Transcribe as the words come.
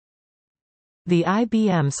The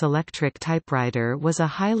IBM Selectric typewriter was a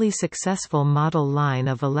highly successful model line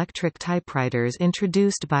of electric typewriters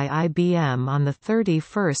introduced by IBM on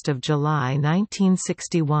 31 July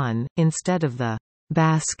 1961, instead of the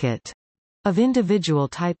basket of individual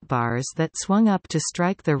type bars that swung up to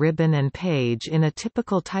strike the ribbon and page in a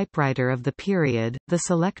typical typewriter of the period. The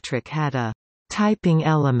Selectric had a typing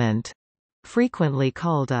element, frequently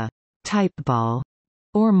called a type ball,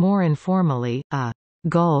 or more informally, a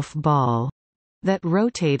golf ball, that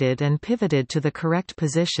rotated and pivoted to the correct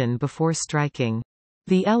position before striking.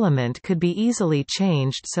 The element could be easily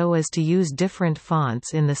changed so as to use different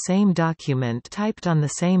fonts in the same document typed on the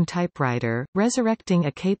same typewriter, resurrecting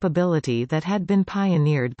a capability that had been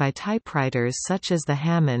pioneered by typewriters such as the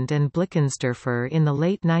Hammond and Blickensderfer in the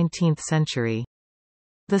late 19th century.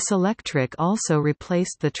 The Selectric also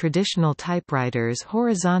replaced the traditional typewriter's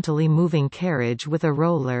horizontally moving carriage with a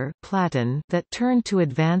roller platen that turned to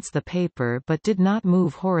advance the paper but did not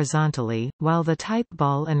move horizontally, while the type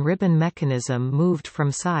ball and ribbon mechanism moved from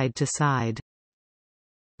side to side.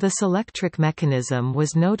 The Selectric mechanism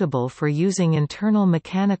was notable for using internal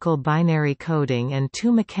mechanical binary coding and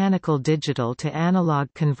two mechanical digital-to-analog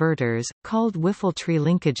converters, called whiffletree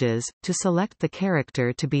linkages, to select the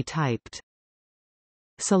character to be typed.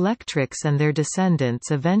 Selectrics and their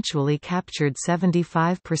descendants eventually captured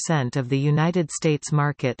 75% of the United States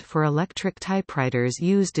market for electric typewriters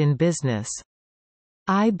used in business.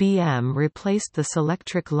 IBM replaced the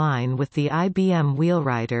Selectric line with the IBM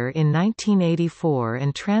Wheelwriter in 1984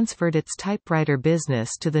 and transferred its typewriter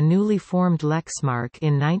business to the newly formed Lexmark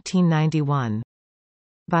in 1991.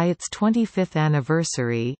 By its 25th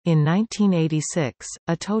anniversary, in 1986,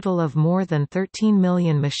 a total of more than 13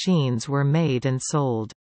 million machines were made and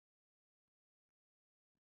sold.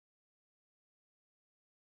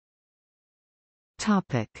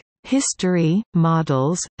 History,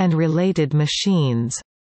 models, and related machines.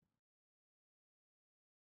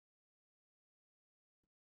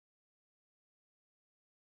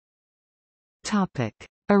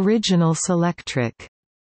 Original Selectric.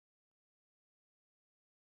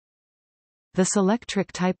 The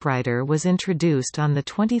Selectric typewriter was introduced on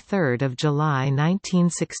 23 July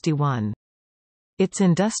 1961. Its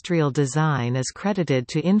industrial design is credited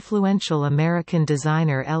to influential American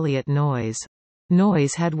designer Elliot Noyes.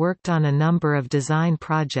 Noyes had worked on a number of design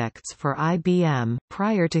projects for IBM.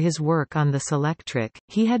 Prior to his work on the Selectric,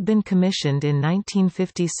 he had been commissioned in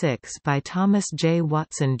 1956 by Thomas J.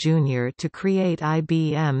 Watson, Jr. to create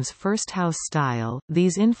IBM's first house style.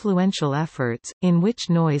 These influential efforts, in which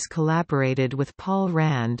Noyes collaborated with Paul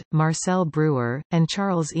Rand, Marcel Breuer, and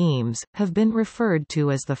Charles Eames, have been referred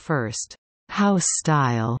to as the first house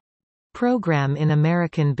style program in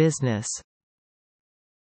American business.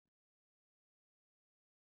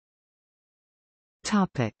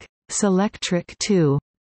 Selectric II.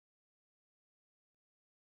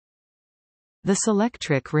 The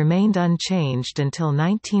Selectric remained unchanged until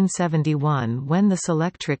 1971 when the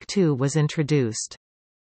Selectric II was introduced.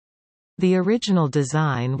 The original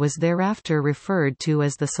design was thereafter referred to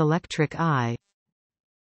as the Selectric I.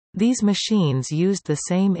 These machines used the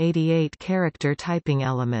same 88-character typing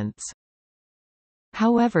elements.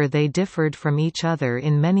 However, they differed from each other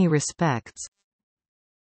in many respects.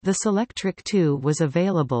 The Selectric II was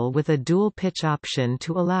available with a dual-pitch option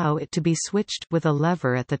to allow it to be switched with a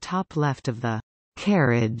lever at the top left of the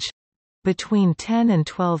carriage between 10 and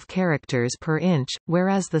 12 characters per inch,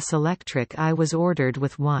 whereas the Selectric I was ordered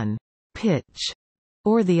with one pitch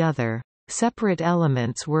or the other. Separate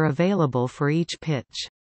elements were available for each pitch.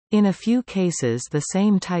 In a few cases the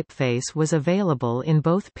same typeface was available in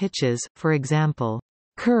both pitches, for example,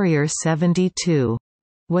 Courier 72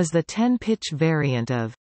 was the 10-pitch variant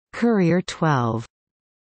of Courier 12.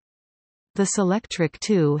 The Selectric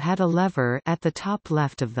II had a lever at the top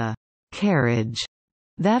left of the carriage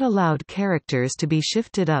that allowed characters to be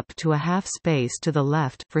shifted up to a half space to the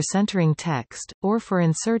left, for centering text, or for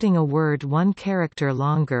inserting a word one character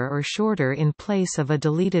longer or shorter in place of a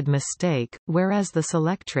deleted mistake, whereas the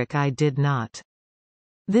Selectric I did not.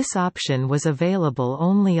 This option was available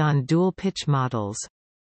only on dual-pitch models.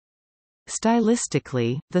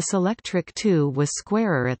 Stylistically, the Selectric II was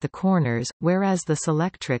squarer at the corners, whereas the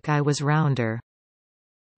Selectric I was rounder.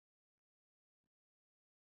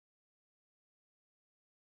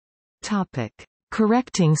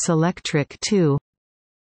 Correcting Selectric II.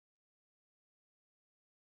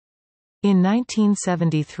 In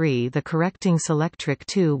 1973 the Correcting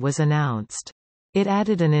Selectric II was announced. It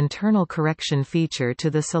added an internal correction feature to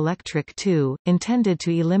the Selectric II, intended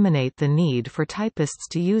to eliminate the need for typists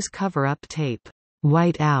to use cover-up tape,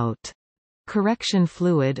 white out, correction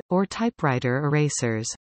fluid, or typewriter erasers.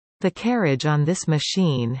 The carriage on this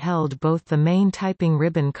machine held both the main typing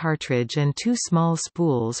ribbon cartridge and two small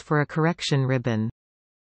spools for a correction ribbon.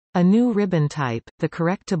 A new ribbon type, the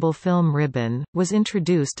correctable film ribbon, was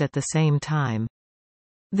introduced at the same time.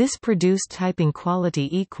 This produced typing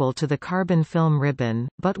quality equal to the carbon film ribbon,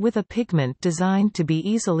 but with a pigment designed to be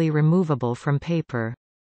easily removable from paper.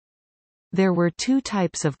 There were two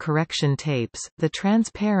types of correction tapes, the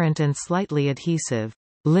transparent and slightly adhesive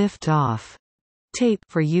lift-off tape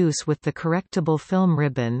for use with the correctable film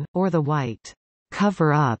ribbon, or the white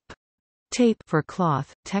cover-up tape for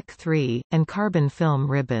cloth, Tech 3, and carbon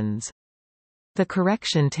film ribbons. The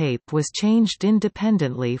correction tape was changed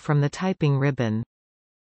independently from the typing ribbon.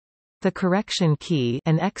 The correction key,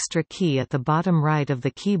 an extra key at the bottom right of the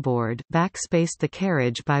keyboard, backspaced the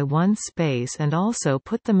carriage by one space and also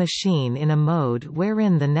put the machine in a mode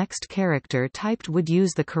wherein the next character typed would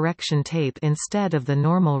use the correction tape instead of the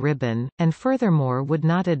normal ribbon, and furthermore would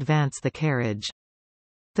not advance the carriage.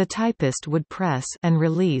 The typist would press and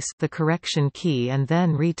release the correction key and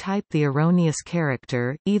then retype the erroneous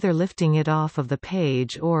character, either lifting it off of the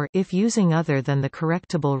page or, if using other than the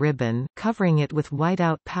correctable ribbon, covering it with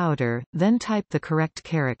whiteout powder, then type the correct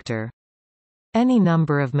character. Any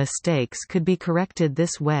number of mistakes could be corrected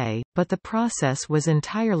this way, but the process was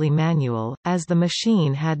entirely manual, as the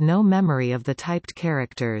machine had no memory of the typed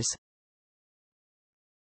characters.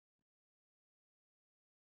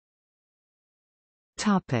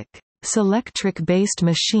 Selectric-based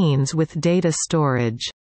machines with data storage.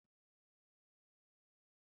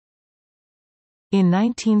 In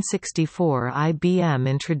 1964, IBM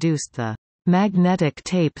introduced the magnetic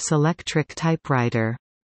tape Selectric typewriter,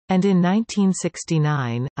 and in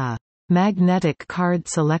 1969, a magnetic card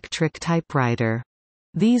Selectric typewriter.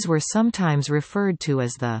 These were sometimes referred to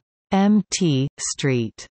as the MT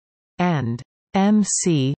Street and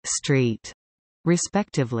MC Street,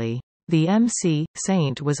 respectively. The MC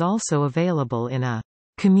Saint was also available in a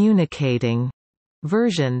communicating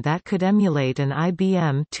version that could emulate an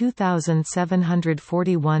IBM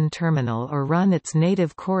 2741 terminal or run its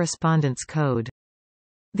native correspondence code.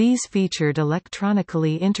 These featured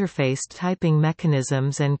electronically interfaced typing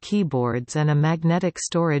mechanisms and keyboards and a magnetic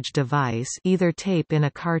storage device, either tape in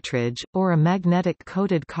a cartridge, or a magnetic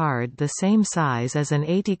coated card the same size as an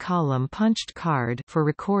 80-column punched card for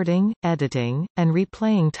recording, editing, and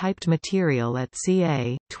replaying typed material at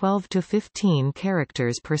ca. 12 to 15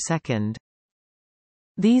 characters per second.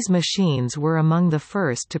 These machines were among the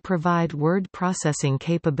first to provide word processing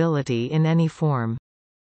capability in any form.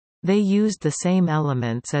 They used the same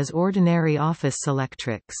elements as ordinary office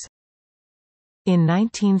Selectrics. In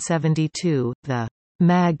 1972, the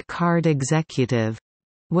Mag Card Executive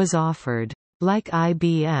was offered. Like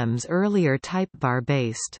IBM's earlier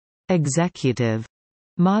typebar-based executive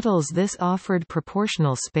models, this offered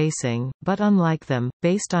proportional spacing, but unlike them,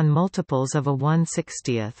 based on multiples of a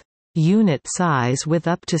 1/60th unit size with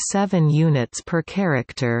up to 7 units per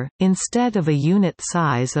character, instead of a unit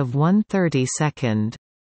size of 1/32,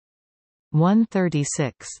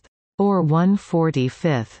 1/36th, or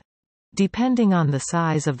 1/45th, depending on the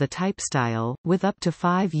size of the typestyle, with up to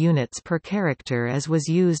 5 units per character as was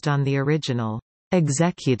used on the original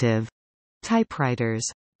executive typewriters.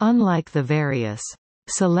 Unlike the various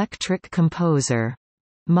Selectric Composer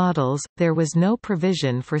models, there was no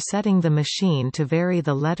provision for setting the machine to vary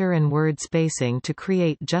the letter and word spacing to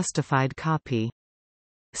create justified copy.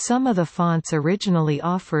 Some of the fonts originally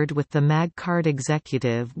offered with the Mag Card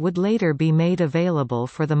Executive would later be made available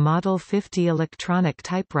for the Model 50 electronic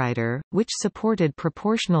typewriter, which supported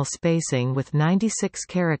proportional spacing with 96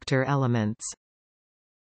 character elements.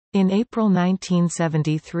 In April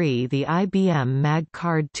 1973, the IBM Mag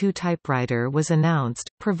Card II typewriter was announced,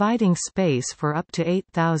 providing space for up to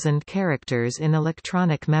 8,000 characters in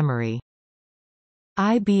electronic memory.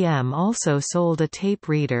 IBM also sold a tape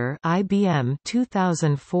reader, IBM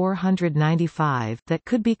 2495, that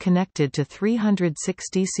could be connected to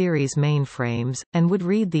 360 series mainframes, and would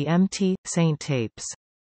read the MT Saint tapes.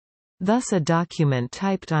 Thus a document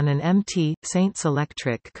typed on an MT Saint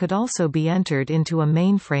Selectric could also be entered into a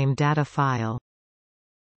mainframe data file.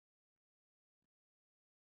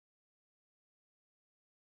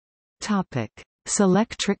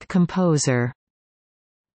 Selectric Composer.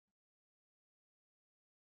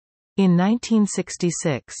 In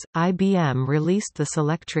 1966, IBM released the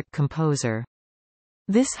Selectric Composer.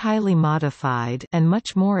 This highly modified and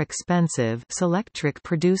much more expensive Selectric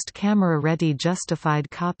produced camera-ready justified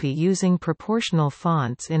copy using proportional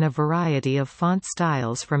fonts in a variety of font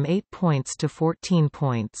styles from 8 points to 14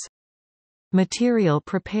 points. Material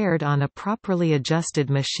prepared on a properly adjusted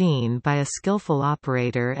machine by a skillful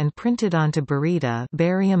operator and printed onto burita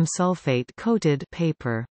barium sulfate-coated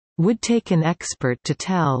paper would take an expert to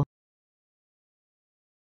tell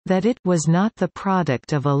that it was not the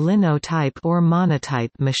product of a linotype or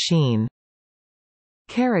monotype machine.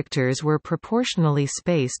 Characters were proportionally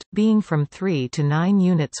spaced, being from 3 to 9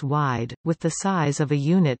 units wide, with the size of a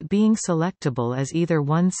unit being selectable as either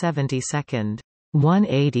 1/72nd,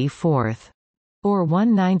 1/84th, or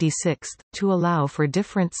 1/96th, to allow for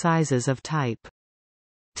different sizes of type.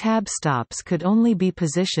 Tab stops could only be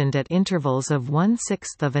positioned at intervals of 1/6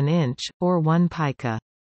 of an inch, or 1 pica.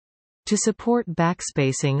 To support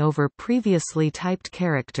backspacing over previously typed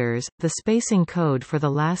characters, the spacing code for the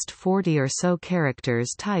last 40 or so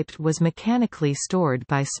characters typed was mechanically stored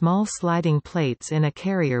by small sliding plates in a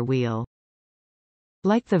carrier wheel.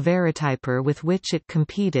 Like the Verityper with which it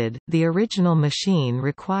competed, the original machine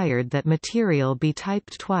required that material be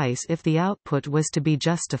typed twice if the output was to be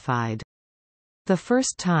justified. The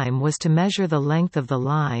first time was to measure the length of the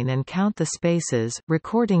line and count the spaces,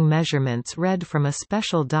 recording measurements read from a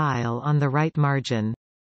special dial on the right margin.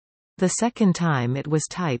 The second time it was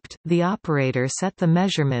typed, the operator set the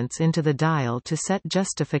measurements into the dial to set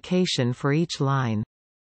justification for each line.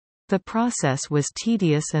 The process was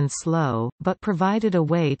tedious and slow, but provided a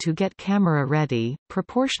way to get camera-ready,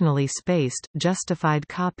 proportionally spaced, justified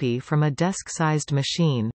copy from a desk-sized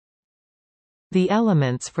machine. The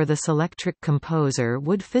elements for the Selectric Composer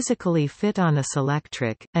would physically fit on a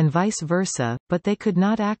Selectric, and vice versa, but they could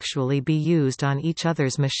not actually be used on each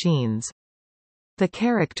other's machines. The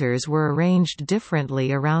characters were arranged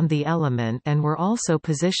differently around the element and were also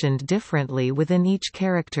positioned differently within each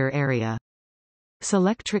character area.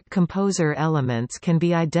 Selectric Composer elements can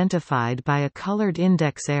be identified by a colored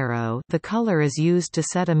index arrow. The color is used to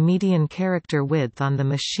set a median character width on the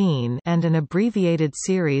machine, and an abbreviated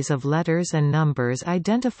series of letters and numbers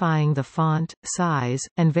identifying the font, size,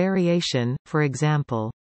 and variation, for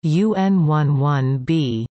example,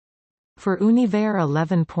 UN11B. For Univers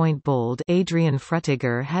 11-point bold, Adrian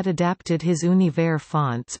Frutiger had adapted his Univers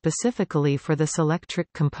font specifically for the Selectric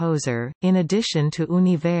Composer, in addition to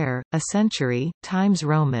Univers, a Century, Times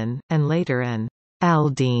Roman, and later an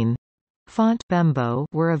Aldine font Bembo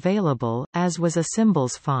were available, as was a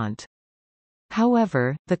Symbols font.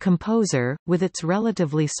 However, the Composer, with its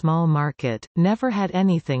relatively small market, never had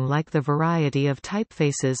anything like the variety of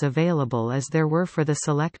typefaces available as there were for the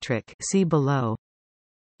Selectric, see below.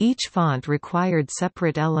 Each font required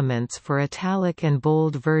separate elements for italic and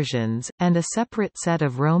bold versions, and a separate set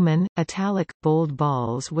of Roman, italic, bold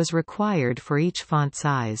balls was required for each font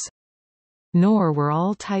size. Nor were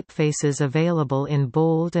all typefaces available in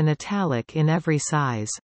bold and italic in every size.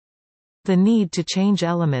 The need to change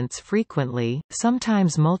elements frequently,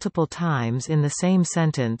 sometimes multiple times in the same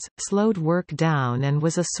sentence, slowed work down and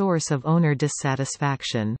was a source of owner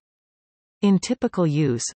dissatisfaction. In typical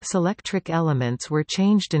use, Selectric elements were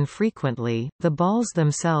changed infrequently, the balls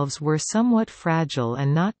themselves were somewhat fragile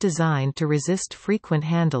and not designed to resist frequent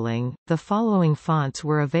handling. The following fonts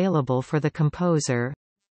were available for the Composer: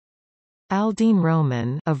 Aldine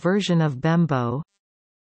Roman, a version of Bembo;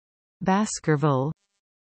 Baskerville;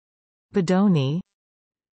 Bodoni;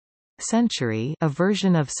 Century, a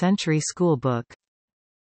version of Century Schoolbook;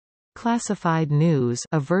 Classified News,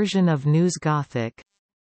 a version of News Gothic;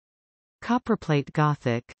 Copperplate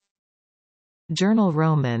Gothic; Journal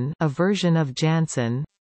Roman, a version of Jansen;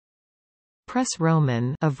 Press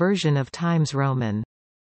Roman, a version of Times Roman.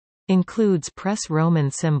 Includes Press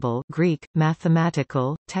Roman symbol Greek,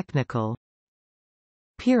 mathematical, technical.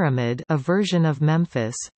 Pyramid, a version of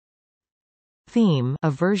Memphis; Theme,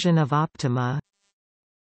 a version of Optima;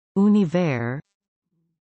 Univers.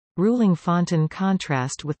 Ruling font. In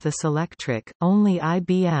contrast with the Selectric, only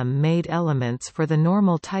IBM made elements for the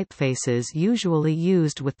normal typefaces usually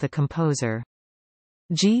used with the Composer.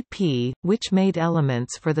 GP, which made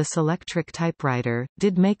elements for the Selectric typewriter,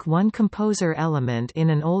 did make one Composer element in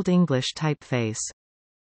an Old English typeface.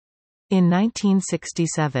 In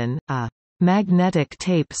 1967, a magnetic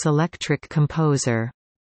tape Selectric Composer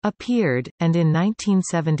appeared, and in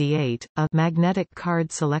 1978, a magnetic card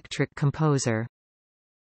Selectric Composer.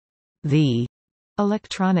 The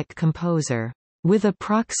electronic composer, with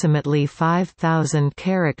approximately 5,000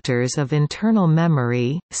 characters of internal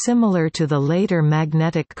memory, similar to the later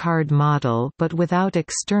magnetic card model but without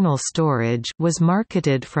external storage, was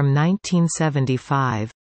marketed from 1975.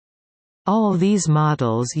 All these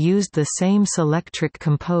models used the same Selectric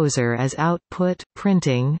Composer as output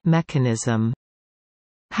printing mechanism.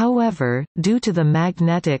 However, due to the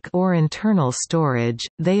magnetic or internal storage,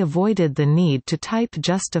 they avoided the need to type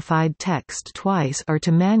justified text twice or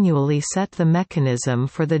to manually set the mechanism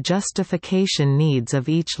for the justification needs of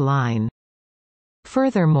each line.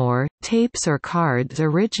 Furthermore, tapes or cards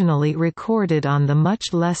originally recorded on the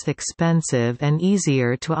much less expensive and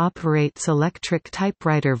easier to operate Selectric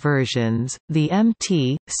typewriter versions, the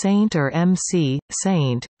MT, Saint or MC,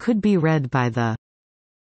 Saint, could be read by the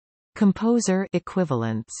Composer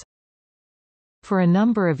equivalents. For a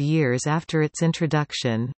number of years after its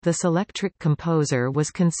introduction, the Selectric Composer was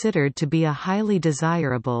considered to be a highly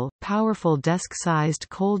desirable, powerful desk-sized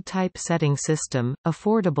cold typesetting system,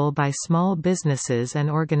 affordable by small businesses and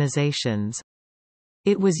organizations.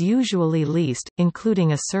 It was usually leased,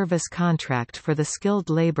 including a service contract for the skilled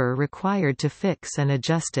labor required to fix and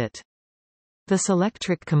adjust it. The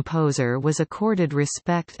Selectric Composer was accorded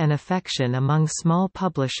respect and affection among small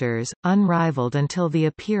publishers, unrivaled until the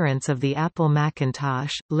appearance of the Apple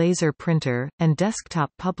Macintosh, laser printer, and desktop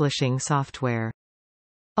publishing software.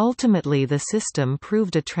 Ultimately the system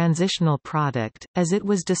proved a transitional product, as it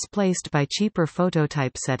was displaced by cheaper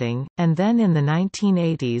phototypesetting, and then in the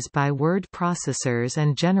 1980s by word processors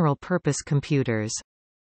and general-purpose computers.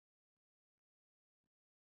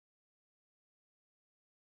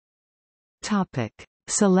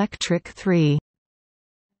 Selectric III.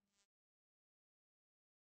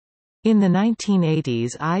 In the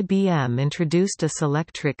 1980s IBM introduced a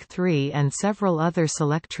Selectric III and several other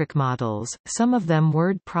Selectric models, some of them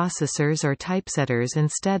word processors or typesetters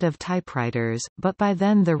instead of typewriters, but by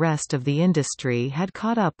then the rest of the industry had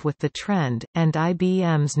caught up with the trend, and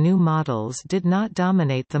IBM's new models did not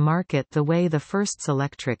dominate the market the way the first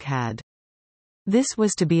Selectric had. This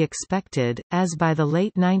was to be expected, as by the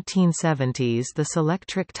late 1970s the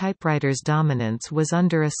Selectric typewriter's dominance was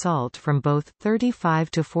under assault from both 35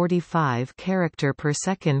 to 45 character per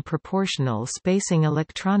second proportional spacing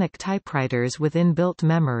electronic typewriters with inbuilt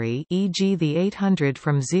memory, e.g. the 800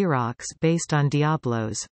 from Xerox based on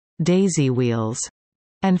Diablo's daisy wheels,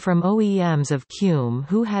 and from OEMs of Cume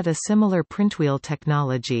who had a similar printwheel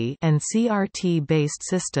technology, and CRT-based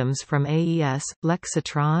systems from AES,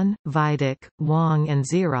 Lexitron, Vidic, Wang and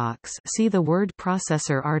Xerox. See the word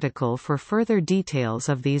processor article for further details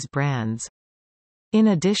of these brands. In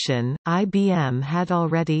addition, IBM had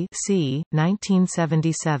already c.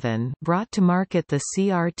 1977 brought to market the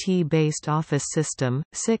CRT-based Office System,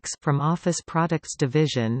 6 from Office Products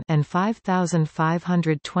Division and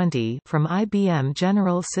 5520 from IBM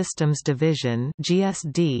General Systems Division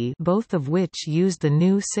 (GSD), both of which used the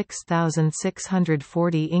new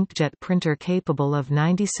 6640 inkjet printer capable of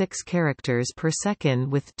 96 characters per second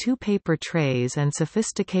with 2 paper trays and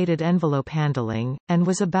sophisticated envelope handling, and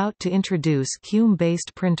was about to introduce Cume-based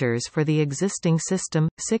printers for the existing System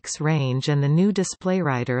 6 range, and the new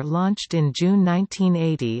DisplayWriter launched in June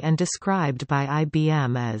 1980 and described by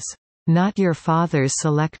IBM as "not your father's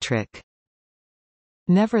Selectric."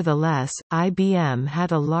 Nevertheless, IBM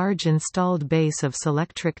had a large installed base of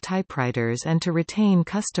Selectric typewriters, and to retain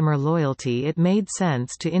customer loyalty it made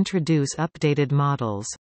sense to introduce updated models.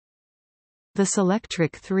 The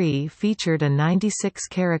Selectric III featured a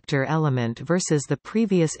 96-character element versus the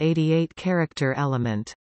previous 88-character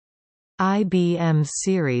element. IBM's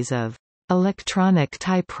series of electronic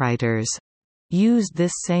typewriters used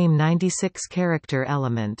this same 96-character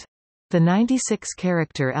element. The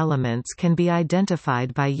 96-character elements can be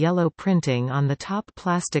identified by yellow printing on the top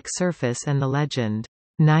plastic surface and the legend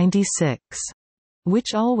 96,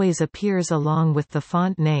 which always appears along with the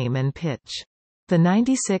font name and pitch. The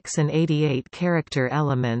 96 and 88 character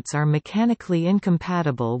elements are mechanically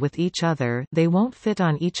incompatible with each other, they won't fit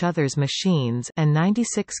on each other's machines, and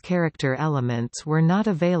 96 character elements were not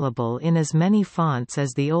available in as many fonts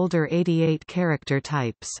as the older 88 character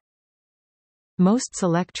types. Most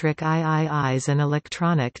Selectric IIIs and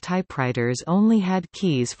electronic typewriters only had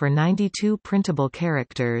keys for 92 printable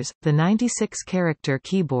characters. The 96-character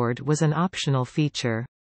keyboard was an optional feature.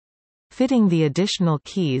 Fitting the additional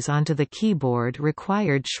keys onto the keyboard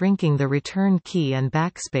required shrinking the return key and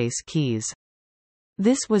backspace keys.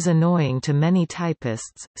 This was annoying to many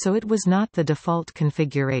typists, so it was not the default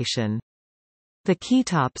configuration. The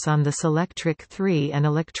keytops on the Selectric III and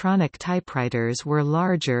electronic typewriters were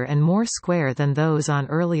larger and more square than those on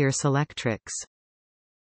earlier Selectrics.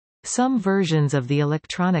 Some versions of the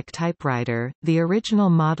electronic typewriter, the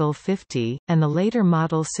original Model 50, and the later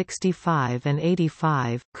Model 65 and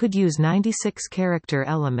 85, could use 96 character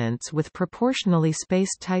elements with proportionally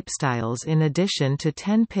spaced typestyles in addition to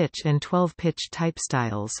 10-pitch and 12-pitch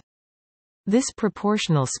typestyles. This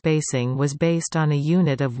proportional spacing was based on a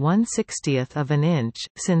unit of 1/60th of an inch,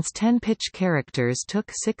 since 10 pitch characters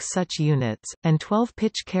took 6 such units, and 12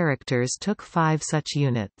 pitch characters took 5 such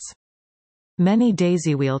units. Many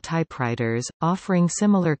daisywheel typewriters, offering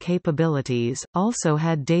similar capabilities, also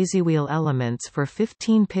had daisywheel elements for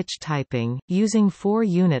 15-pitch typing, using 4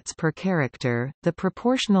 units per character. The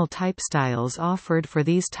proportional type styles offered for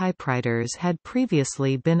these typewriters had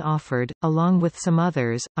previously been offered, along with some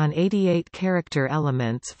others, on 88-character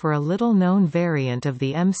elements for a little-known variant of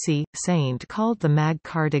the MC Saint called the Mag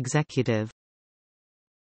Card Executive.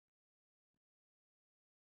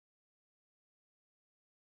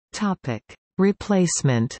 Topic: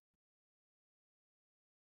 Replacement.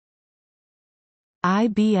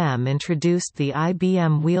 IBM introduced the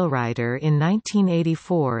IBM Wheelwriter in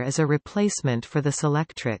 1984 as a replacement for the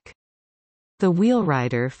Selectric. The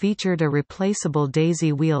Wheelwriter featured a replaceable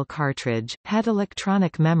daisy wheel cartridge, had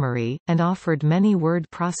electronic memory, and offered many word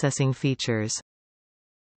processing features.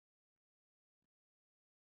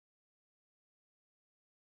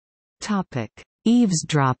 Topic: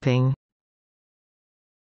 Eavesdropping.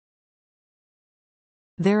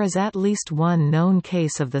 There is at least one known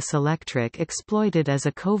case of the Selectric exploited as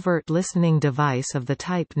a covert listening device of the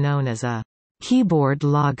type known as a keyboard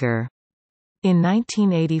logger. In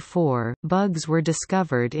 1984, bugs were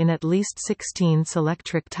discovered in at least 16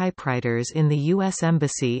 Selectric typewriters in the U.S.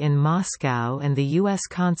 Embassy in Moscow and the U.S.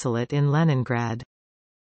 Consulate in Leningrad.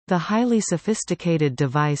 The highly sophisticated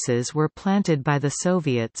devices were planted by the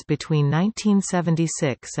Soviets between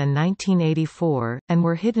 1976 and 1984, and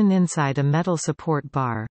were hidden inside a metal support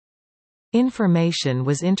bar. Information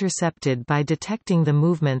was intercepted by detecting the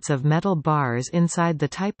movements of metal bars inside the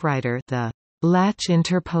typewriter, the latch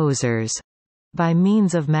interposers, by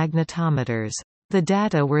means of magnetometers. The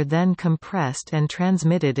data were then compressed and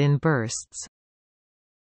transmitted in bursts.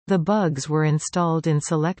 The bugs were installed in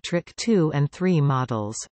Selectric II and III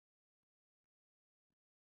models.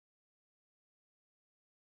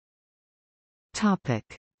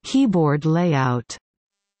 Topic: Keyboard layout.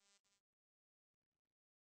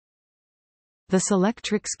 The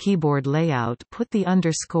Selectric's keyboard layout put the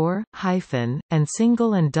underscore, hyphen, and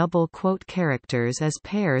single and double quote characters as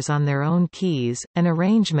pairs on their own keys, an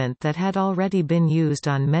arrangement that had already been used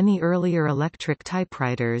on many earlier electric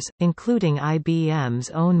typewriters, including IBM's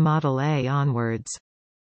own Model A onwards.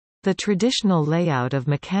 The traditional layout of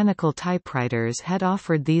mechanical typewriters had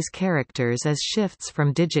offered these characters as shifts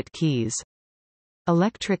from digit keys.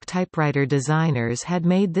 Electric typewriter designers had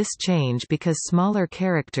made this change because smaller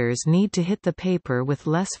characters need to hit the paper with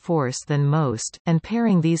less force than most, and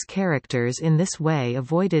pairing these characters in this way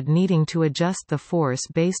avoided needing to adjust the force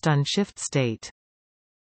based on shift state.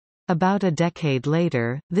 About a decade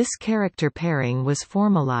later, this character pairing was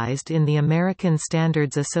formalized in the American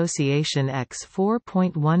Standards Association X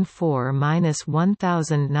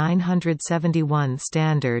 4.14-1971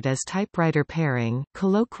 standard as typewriter pairing,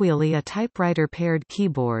 colloquially a typewriter paired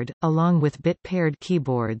keyboard, along with bit-paired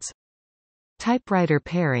keyboards. Typewriter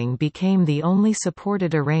pairing became the only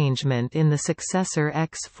supported arrangement in the successor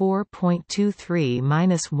X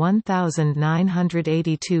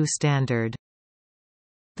 4.23-1982 standard.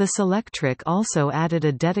 The Selectric also added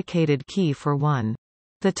a dedicated key for one.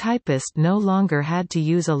 The typist no longer had to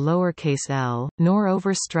use a lowercase l, nor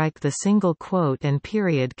overstrike the single quote and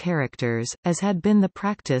period characters, as had been the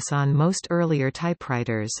practice on most earlier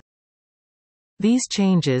typewriters. These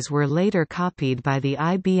changes were later copied by the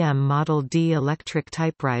IBM Model D electric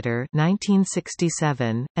typewriter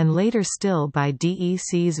 1967, and later still by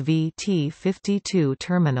DEC's VT52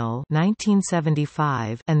 terminal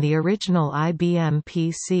 1975 and the original IBM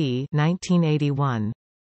PC 1981.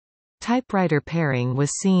 Typewriter pairing was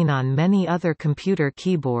seen on many other computer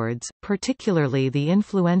keyboards, particularly the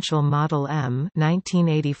influential Model M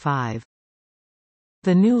 1985.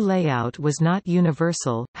 The new layout was not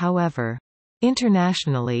universal, however.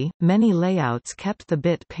 Internationally, many layouts kept the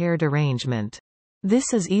bit-paired arrangement.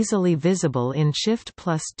 This is easily visible in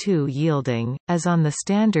Shift+2 yielding, as on the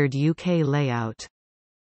standard UK layout.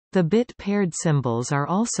 The bit-paired symbols are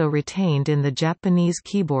also retained in the Japanese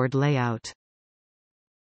keyboard layout.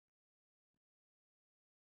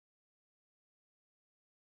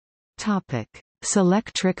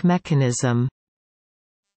 Selectric mechanism.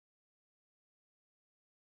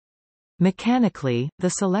 Mechanically,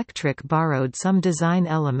 the Selectric borrowed some design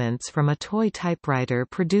elements from a toy typewriter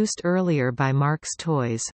produced earlier by Marx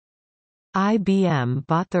Toys. IBM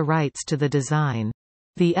bought the rights to the design.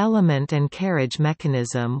 The element and carriage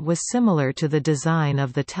mechanism was similar to the design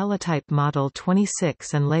of the teletype Model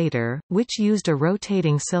 26 and later, which used a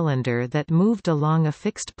rotating cylinder that moved along a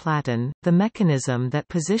fixed platen. The mechanism that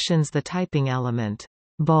positions the typing element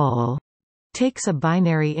ball takes a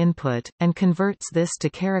binary input, and converts this to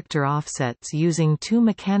character offsets using two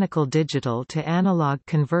mechanical digital-to-analog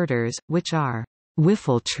converters, which are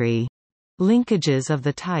whiffletree linkages of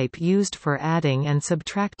the type used for adding and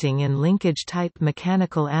subtracting in linkage-type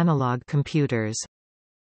mechanical analog computers.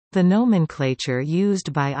 The nomenclature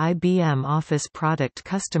used by IBM Office product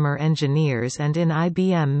customer engineers and in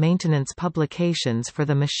IBM maintenance publications for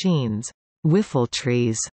the machines,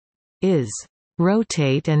 whiffletrees, is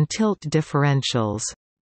rotate and tilt differentials.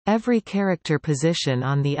 Every character position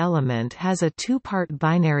on the element has a two-part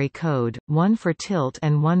binary code, one for tilt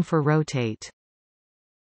and one for rotate.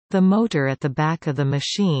 The motor at the back of the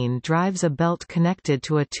machine drives a belt connected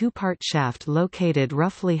to a two-part shaft located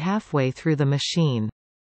roughly halfway through the machine.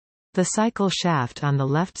 The cycle shaft on the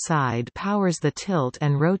left side powers the tilt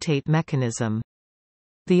and rotate mechanism.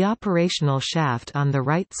 The operational shaft on the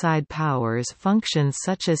right side powers functions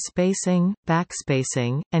such as spacing,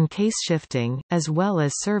 backspacing, and case shifting, as well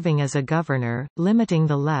as serving as a governor, limiting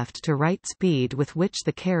the left to right speed with which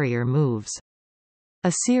the carrier moves.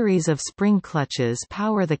 A series of spring clutches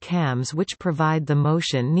power the cams which provide the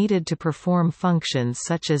motion needed to perform functions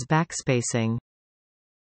such as backspacing.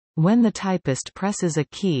 When the typist presses a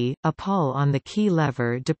key, a pull on the key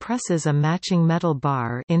lever depresses a matching metal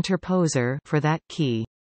bar interposer for that key.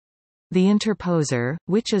 The interposer,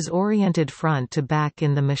 which is oriented front to back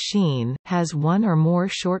in the machine, has one or more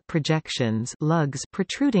short projections lugs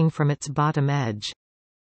protruding from its bottom edge.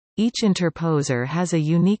 Each interposer has a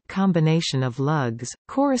unique combination of lugs,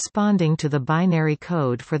 corresponding to the binary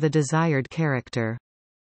code for the desired character.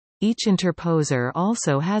 Each interposer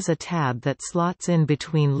also has a tab that slots in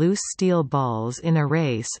between loose steel balls in a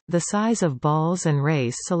race, the size of balls and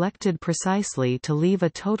race selected precisely to leave a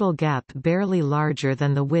total gap barely larger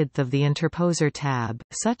than the width of the interposer tab,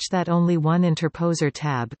 such that only one interposer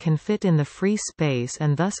tab can fit in the free space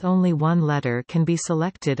and thus only one letter can be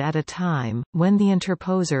selected at a time. When the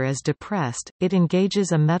interposer is depressed, it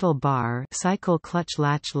engages a metal bar cycle clutch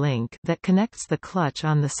latch link that connects the clutch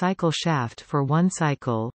on the cycle shaft for one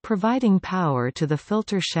cycle, providing power to the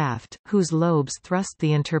filter shaft, whose lobes thrust the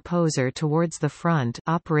interposer towards the front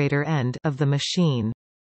operator end of the machine.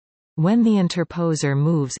 When the interposer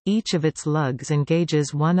moves, each of its lugs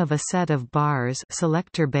engages one of a set of bars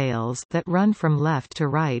selector bales that run from left to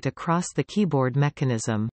right across the keyboard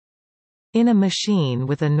mechanism. In a machine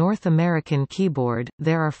with a North American keyboard,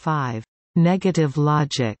 there are 5 negative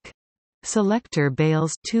logic selector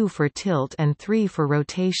bales, 2 for tilt and 3 for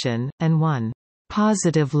rotation, and 1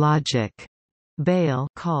 positive logic bale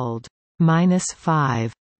called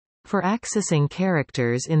 -5 for accessing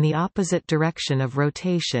characters in the opposite direction of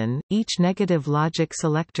rotation. Each negative logic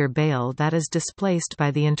selector bale that is displaced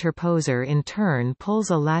by the interposer in turn pulls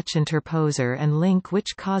a latch interposer and link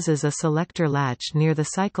which causes a selector latch near the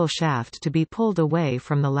cycle shaft to be pulled away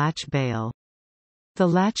from the latch bale. The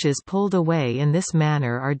latches pulled away in this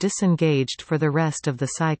manner are disengaged for the rest of the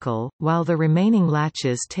cycle, while the remaining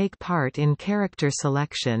latches take part in character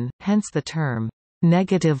selection, hence the term,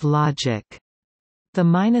 negative logic. The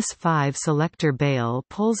 -5 selector bale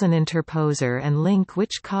pulls an interposer and link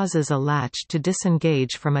which causes a latch to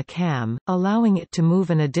disengage from a cam, allowing it to move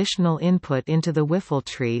an additional input into the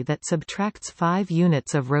whiffletree that subtracts 5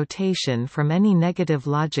 units of rotation from any negative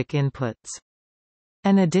logic inputs.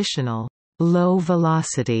 An additional low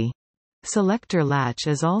velocity selector latch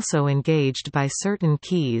is also engaged by certain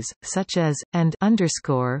keys, such as and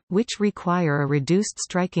 _, which require a reduced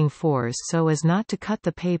striking force so as not to cut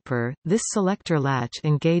the paper. This selector latch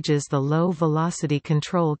engages the low velocity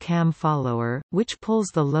control cam follower, which pulls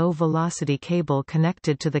the low velocity cable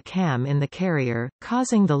connected to the cam in the carrier,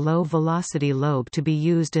 causing the low velocity lobe to be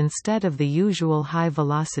used instead of the usual high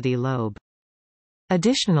velocity lobe.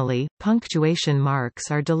 Additionally, punctuation marks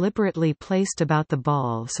are deliberately placed about the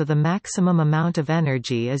ball so the maximum amount of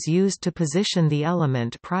energy is used to position the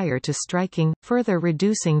element prior to striking, further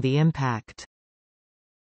reducing the impact.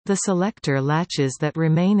 The selector latches that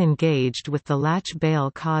remain engaged with the latch bale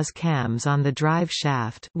cause cams on the drive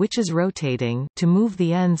shaft, which is rotating, to move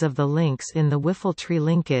the ends of the links in the whiffletree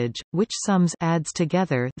linkage, which adds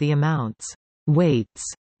together the amounts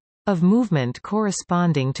weights of movement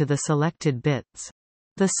corresponding to the selected bits.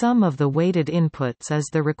 The sum of the weighted inputs is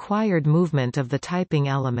the required movement of the typing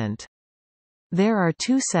element. There are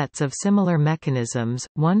 2 sets of similar mechanisms,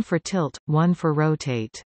 one for tilt, one for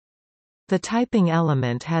rotate. The typing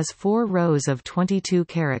element has 4 rows of 22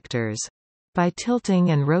 characters. By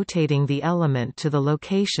tilting and rotating the element to the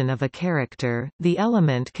location of a character, the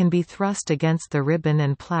element can be thrust against the ribbon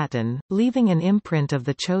and platen, leaving an imprint of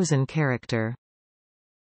the chosen character.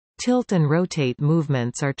 Tilt and rotate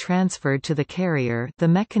movements are transferred to the carrier, the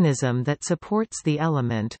mechanism that supports the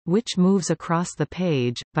element, which moves across the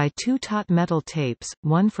page, by two taut metal tapes,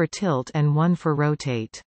 one for tilt and one for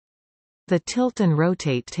rotate. The tilt and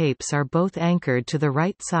rotate tapes are both anchored to the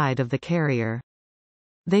right side of the carrier.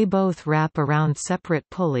 They both wrap around separate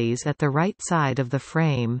pulleys at the right side of the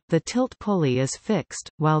frame. The tilt pulley is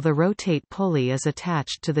fixed, while the rotate pulley is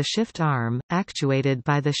attached to the shift arm, actuated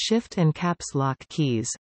by the shift and caps lock keys.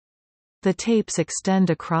 The tapes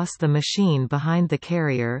extend across the machine behind the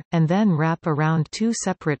carrier, and then wrap around two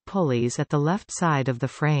separate pulleys at the left side of the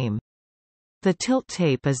frame. The tilt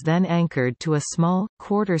tape is then anchored to a small,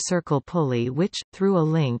 quarter-circle pulley which, through a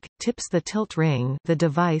link, tips the tilt ring, the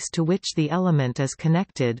device to which the element is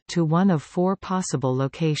connected, to one of four possible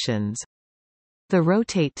locations. The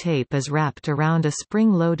rotate tape is wrapped around a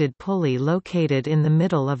spring-loaded pulley located in the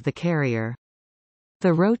middle of the carrier.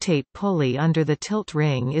 The rotate pulley under the tilt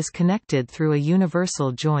ring is connected through a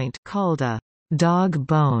universal joint called a dog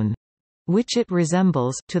bone, which it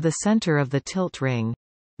resembles, to the center of the tilt ring.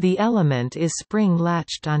 The element is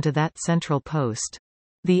spring-latched onto that central post.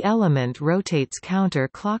 The element rotates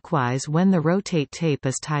counter-clockwise when the rotate tape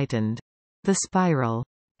is tightened. The spiral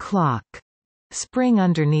clock spring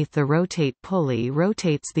underneath the rotate pulley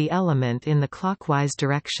rotates the element in the clockwise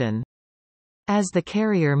direction. As the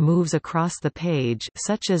carrier moves across the page,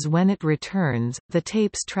 such as when it returns, the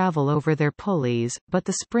tapes travel over their pulleys, but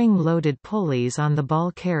the spring-loaded pulleys on the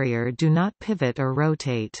ball carrier do not pivot or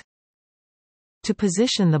rotate. To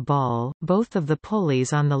position the ball, both of the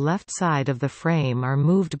pulleys on the left side of the frame are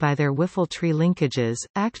moved by their whiffletree linkages,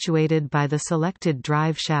 actuated by the selected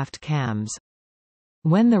drive shaft cams.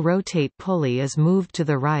 When the rotate pulley is moved to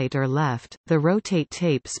the right or left, the rotate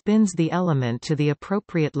tape spins the element to the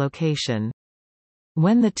appropriate location.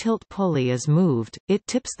 When the tilt pulley is moved, it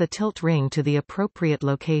tips the tilt ring to the appropriate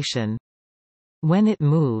location. When it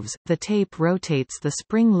moves, the tape rotates the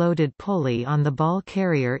spring-loaded pulley on the ball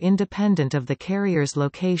carrier independent of the carrier's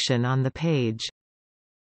location on the page.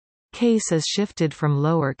 Case is shifted from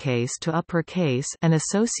lowercase to uppercase and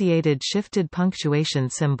associated shifted punctuation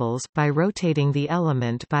symbols by rotating the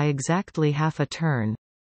element by exactly half a turn.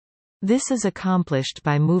 This is accomplished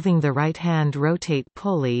by moving the right-hand rotate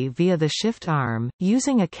pulley via the shift arm,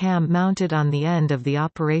 using a cam mounted on the end of the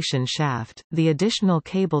operation shaft. The additional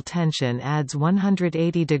cable tension adds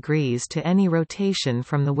 180 degrees to any rotation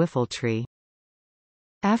from the whiffletree.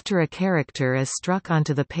 After a character is struck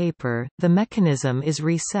onto the paper, the mechanism is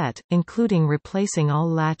reset, including replacing all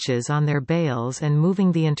latches on their bails and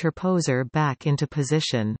moving the interposer back into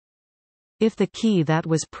position. If the key that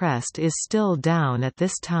was pressed is still down at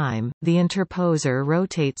this time, the interposer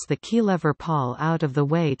rotates the keylever pawl out of the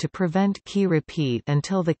way to prevent key repeat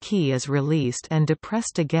until the key is released and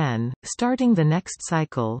depressed again. Starting the next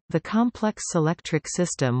cycle, the complex Selectric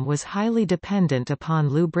system was highly dependent upon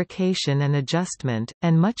lubrication and adjustment,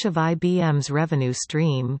 and much of IBM's revenue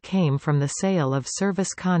stream came from the sale of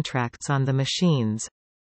service contracts on the machines.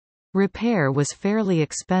 Repair was fairly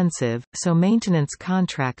expensive, so maintenance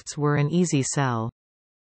contracts were an easy sell.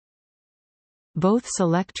 Both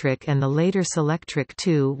Selectric and the later Selectric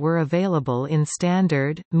II were available in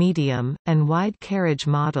standard, medium, and wide carriage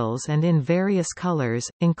models and in various colors,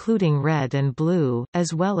 including red and blue,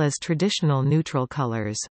 as well as traditional neutral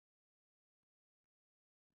colors.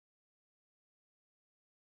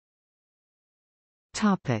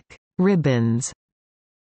 Ribbons.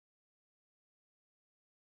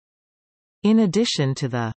 In addition to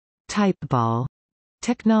the typeball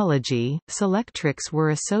technology, Selectrics were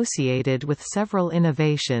associated with several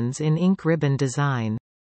innovations in ink ribbon design.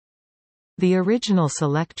 The original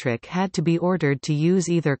Selectric had to be ordered to use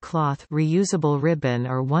either cloth reusable ribbon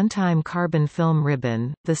or one-time carbon film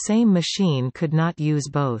ribbon. The same machine could not use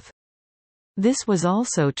both. This was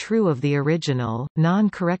also true of the original,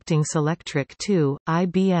 non-correcting Selectric II.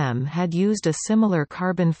 IBM had used a similar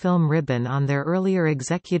carbon film ribbon on their earlier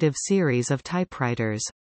executive series of typewriters.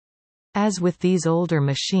 As with these older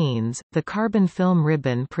machines, the carbon film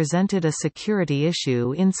ribbon presented a security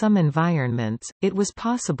issue in some environments. It was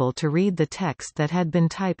possible to read the text that had been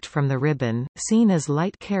typed from the ribbon, seen as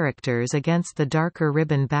light characters against the darker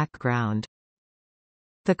ribbon background.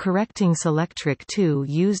 The Correcting Selectric II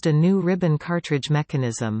used a new ribbon cartridge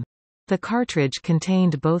mechanism. The cartridge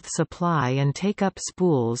contained both supply and take-up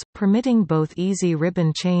spools, permitting both easy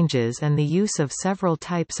ribbon changes and the use of several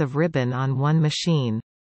types of ribbon on one machine.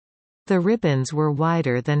 The ribbons were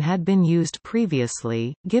wider than had been used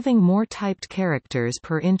previously, giving more typed characters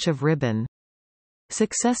per inch of ribbon.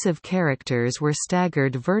 Successive characters were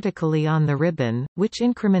staggered vertically on the ribbon, which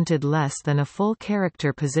incremented less than a full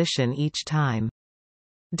character position each time.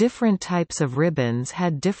 Different types of ribbons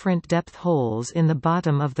had different depth holes in the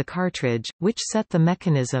bottom of the cartridge, which set the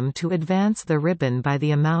mechanism to advance the ribbon by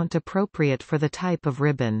the amount appropriate for the type of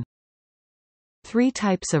ribbon. 3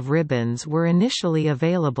 types of ribbons were initially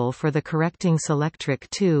available for the Correcting Selectric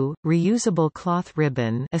II: reusable cloth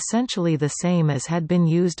ribbon, essentially the same as had been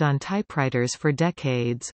used on typewriters for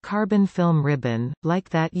decades, carbon film ribbon, like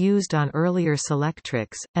that used on earlier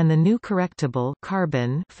Selectrics, and the new correctable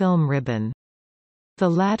carbon film ribbon. The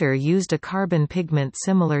latter used a carbon pigment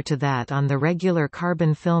similar to that on the regular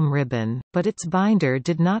carbon film ribbon, but its binder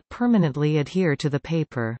did not permanently adhere to the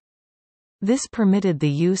paper. This permitted the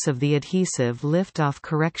use of the adhesive lift-off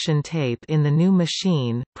correction tape in the new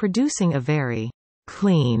machine, producing a very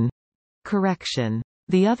clean correction.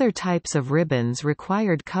 The other types of ribbons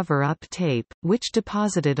required cover-up tape, which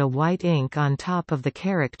deposited a white ink on top of the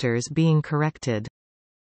characters being corrected.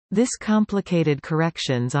 This complicated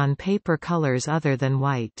corrections on paper colors other than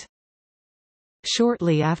white.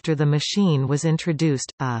 Shortly after the machine was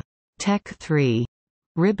introduced, a Tech III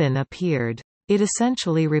ribbon appeared. It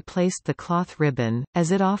essentially replaced the cloth ribbon,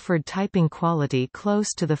 as it offered typing quality close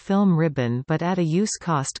to the film ribbon but at a use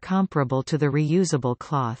cost comparable to the reusable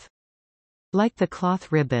cloth. Like the cloth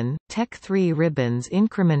ribbon, Tech III ribbons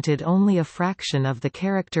incremented only a fraction of the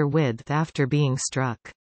character width after being struck.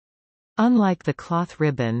 Unlike the cloth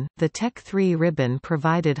ribbon, the Tech III ribbon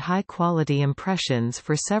provided high-quality impressions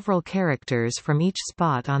for several characters from each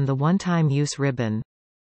spot on the one-time use ribbon.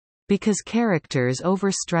 Because characters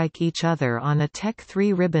overstrike each other on a Tech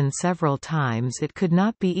III ribbon several times, it could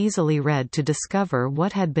not be easily read to discover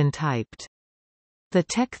what had been typed. The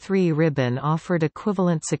Tech III ribbon offered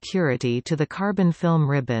equivalent security to the carbon film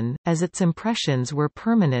ribbon, as its impressions were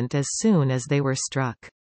permanent as soon as they were struck.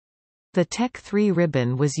 The Tech III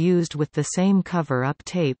ribbon was used with the same cover-up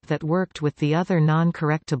tape that worked with the other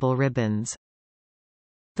non-correctable ribbons.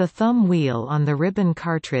 The thumb wheel on the ribbon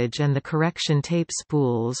cartridge and the correction tape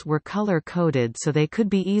spools were color-coded so they could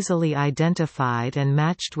be easily identified and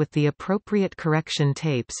matched with the appropriate correction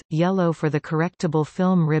tapes: yellow for the correctable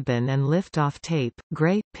film ribbon and lift-off tape,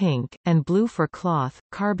 gray, pink, and blue for cloth,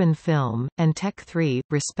 carbon film, and Tech III,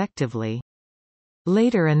 respectively.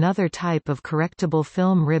 Later another type of correctable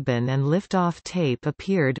film ribbon and lift-off tape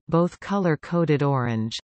appeared, both color-coded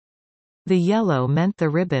orange. The yellow meant the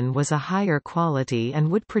ribbon was a higher quality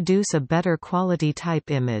and would produce a better quality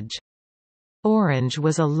type image. Orange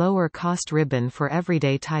was a lower-cost ribbon for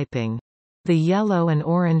everyday typing. The yellow and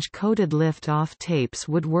orange-coated lift-off tapes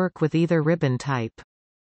would work with either ribbon type.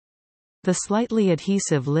 The slightly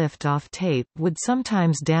adhesive lift-off tape would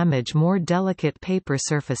sometimes damage more delicate paper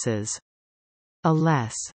surfaces. A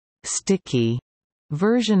less sticky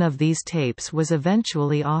version of these tapes was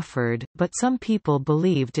eventually offered, but some people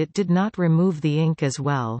believed it did not remove the ink as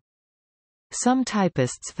well. Some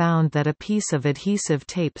typists found that a piece of adhesive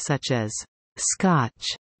tape such as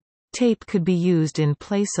Scotch tape could be used in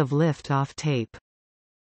place of lift-off tape.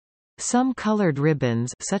 Some colored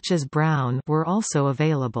ribbons, such as brown, were also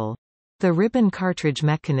available. The ribbon cartridge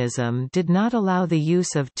mechanism did not allow the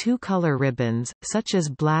use of two-color ribbons, such as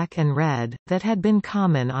black and red, that had been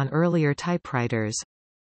common on earlier typewriters.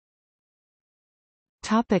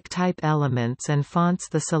 Type elements and fonts.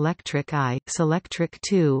 The Selectric I, Selectric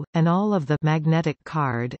II, and all of the magnetic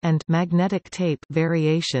card and magnetic tape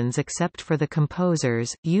variations except for the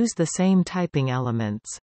composers, use the same typing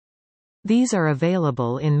elements. These are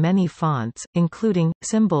available in many fonts, including,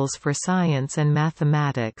 Symbols for Science and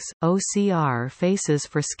Mathematics, OCR Faces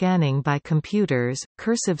for Scanning by Computers,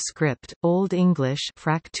 Cursive Script, Old English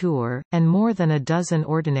Fraktur, and more than a dozen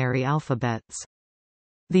ordinary alphabets.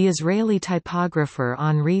 The Israeli typographer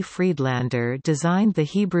Henri Friedlander designed the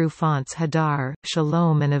Hebrew fonts Hadar,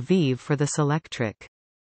 Shalom and Aviv for the Selectric.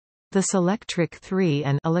 The Selectric III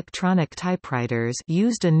and electronic typewriters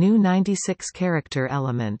used a new 96-character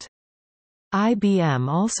element. IBM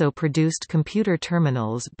also produced computer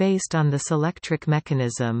terminals based on the Selectric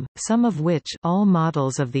mechanism, some of which all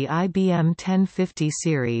models of the IBM 1050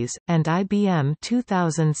 series, and IBM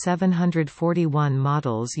 2741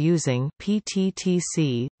 models using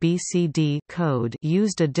PTTC, BCD code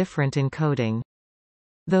used a different encoding.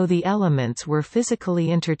 Though the elements were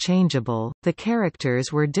physically interchangeable, the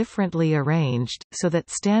characters were differently arranged, so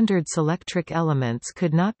that standard Selectric elements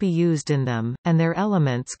could not be used in them, and their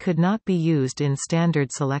elements could not be used in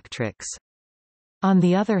standard Selectrics. On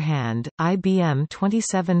the other hand, IBM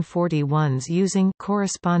 2741s using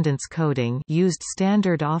correspondence coding used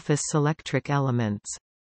standard Office Selectric elements.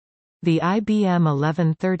 The IBM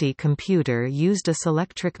 1130 computer used a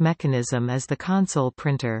Selectric mechanism as the console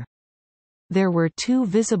printer. There were two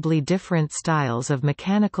visibly different styles of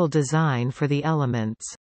mechanical design for the elements.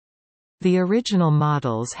 The original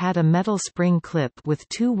models had a metal spring clip with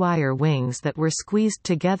two wire wings that were squeezed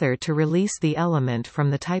together to release the element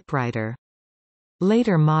from the typewriter.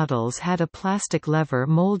 Later models had a plastic lever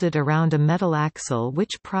molded around a metal axle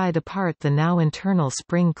which pried apart the now internal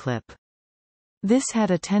spring clip. This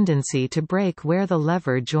had a tendency to break where the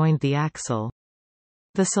lever joined the axle.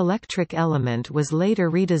 The Selectric element was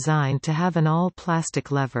later redesigned to have an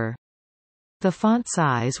all-plastic lever. The font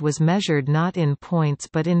size was measured not in points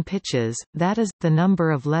but in pitches, that is, the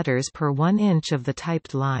number of letters per 1 inch of the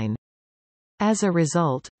typed line. As a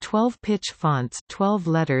result, 12-pitch fonts 12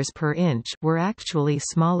 letters per inch were actually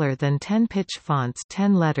smaller than 10-pitch fonts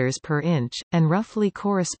 10 letters per inch, and roughly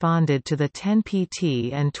corresponded to the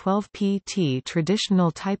 10pt and 12pt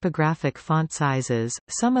traditional typographic font sizes.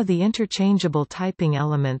 Some of the interchangeable typing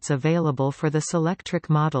elements available for the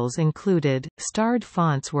Selectric models included, starred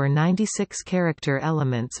fonts were 96-character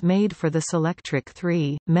elements made for the Selectric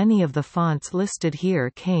III. Many of the fonts listed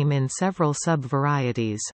here came in several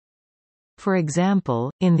sub-varieties. For example,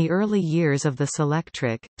 in the early years of the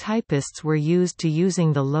Selectric, typists were used to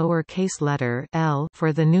using the lower case letter L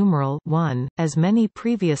for the numeral 1, as many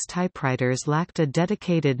previous typewriters lacked a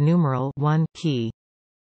dedicated numeral 1 key.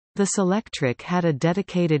 The Selectric had a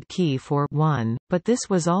dedicated key for 1, but this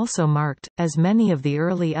was also marked, as many of the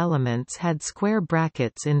early elements had square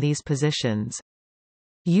brackets in these positions.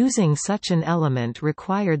 Using such an element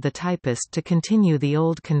required the typist to continue the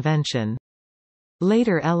old convention.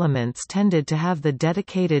 Later elements tended to have the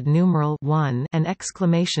dedicated numeral 1 and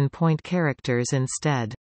exclamation point characters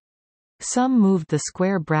instead. Some moved the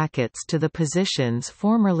square brackets to the positions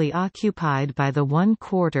formerly occupied by the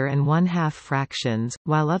 1/4 and 1/2 fractions,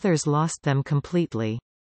 while others lost them completely.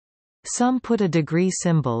 Some put a degree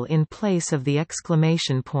symbol in place of the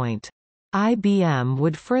exclamation point. IBM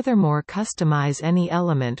would furthermore customize any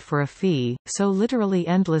element for a fee, so literally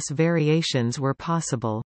endless variations were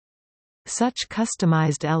possible. Such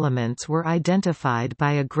customized elements were identified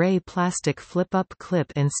by a gray plastic flip-up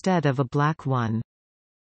clip instead of a black one.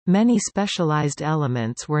 Many specialized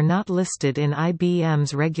elements were not listed in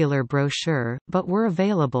IBM's regular brochure, but were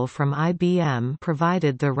available from IBM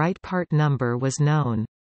provided the right part number was known.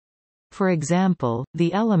 For example,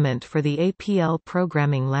 the element for the APL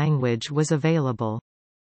programming language was available.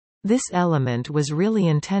 This element was really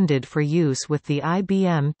intended for use with the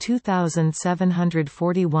IBM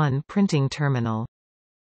 2741 printing terminal.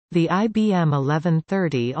 The IBM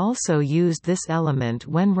 1130 also used this element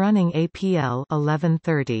when running APL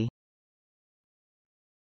 1130.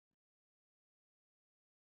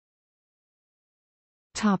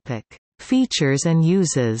 Topic: Features and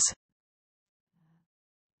uses.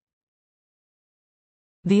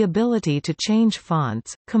 The ability to change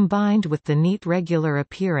fonts, combined with the neat regular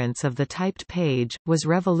appearance of the typed page, was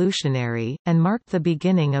revolutionary, and marked the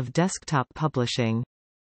beginning of desktop publishing.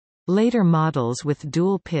 Later models with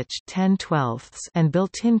dual-pitch 10/12 and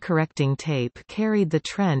built-in correcting tape carried the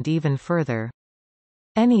trend even further.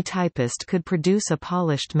 Any typist could produce a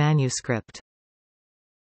polished manuscript.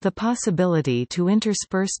 The possibility to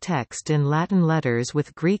intersperse text in Latin letters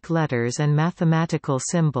with Greek letters and mathematical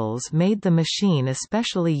symbols made the machine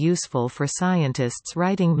especially useful for scientists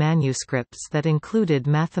writing manuscripts that included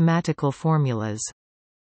mathematical formulas.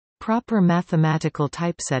 Proper mathematical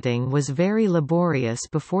typesetting was very laborious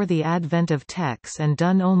before the advent of TeX and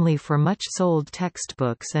done only for much-sold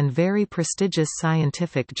textbooks and very prestigious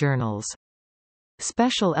scientific journals.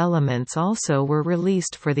 Special elements also were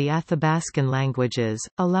released for the Athabascan languages,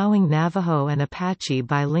 allowing Navajo and Apache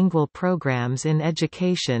bilingual programs in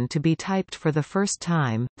education to be typed for the first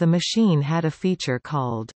time. The machine had a feature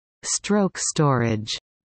called stroke storage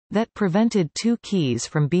that prevented two keys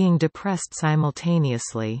from being depressed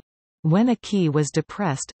simultaneously. When a key was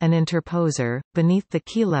depressed, an interposer, beneath the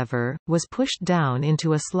key lever, was pushed down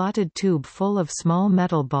into a slotted tube full of small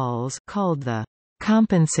metal balls called the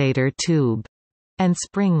compensator tube, and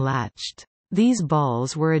spring-latched. These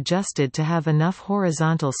balls were adjusted to have enough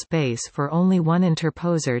horizontal space for only one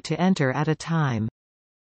interposer to enter at a time.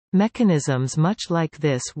 Mechanisms much like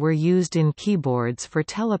this were used in keyboards for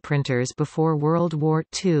teleprinters before World War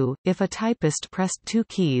II. If a typist pressed two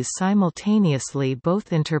keys simultaneously,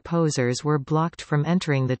 both interposers were blocked from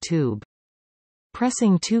entering the tube.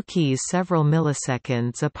 Pressing two keys several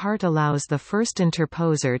milliseconds apart allows the first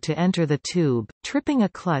interposer to enter the tube, tripping a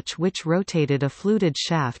clutch which rotated a fluted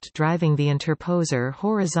shaft driving the interposer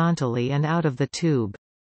horizontally and out of the tube.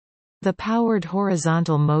 The powered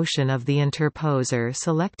horizontal motion of the interposer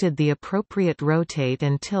selected the appropriate rotate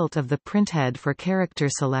and tilt of the printhead for character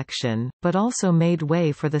selection, but also made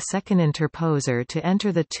way for the second interposer to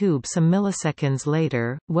enter the tube some milliseconds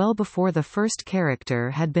later, well before the first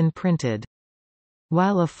character had been printed.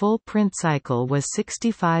 While a full print cycle was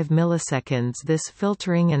 65 milliseconds, this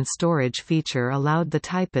filtering and storage feature allowed the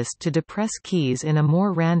typist to depress keys in a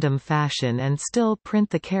more random fashion and still print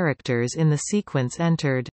the characters in the sequence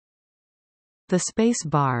entered. The space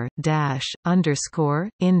bar, dash, underscore,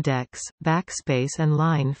 index, backspace and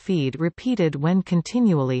line feed repeated when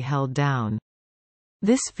continually held down.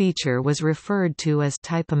 This feature was referred to as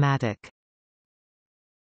typomatic.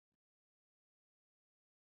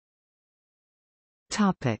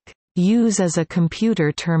 Use as a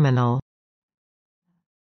computer terminal.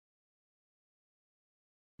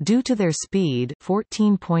 Due to their speed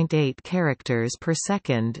 14.8 characters per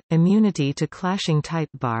second, immunity to clashing type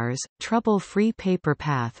bars, trouble-free paper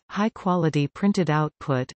path, high-quality printed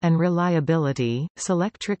output, and reliability,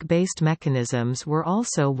 Selectric-based mechanisms were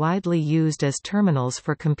also widely used as terminals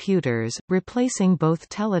for computers, replacing both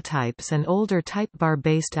teletypes and older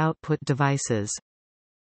typebar-based output devices.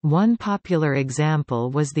 One popular example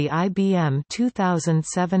was the IBM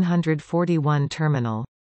 2741 terminal.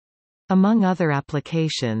 Among other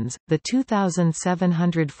applications, the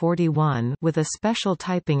 2741 with a special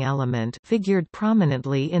typing element figured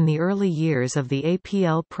prominently in the early years of the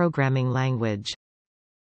APL programming language.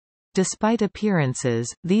 Despite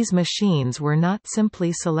appearances, these machines were not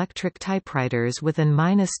simply Selectric typewriters with an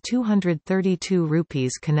 -232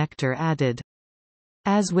 Rs connector added.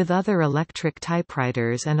 As with other electric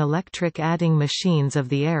typewriters and electric adding machines of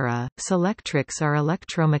the era, Selectrics are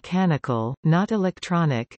electromechanical, not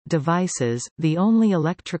electronic, devices. The only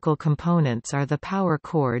electrical components are the power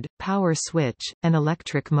cord, power switch, and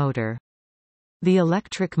electric motor. The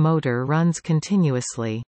electric motor runs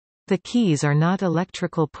continuously. The keys are not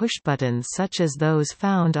electrical pushbuttons such as those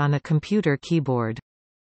found on a computer keyboard.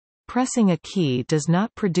 Pressing a key does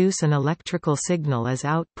not produce an electrical signal as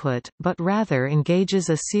output, but rather engages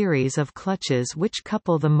a series of clutches which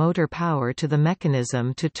couple the motor power to the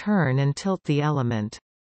mechanism to turn and tilt the element.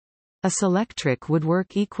 A Selectric would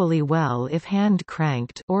work equally well if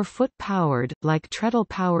hand-cranked or foot-powered, like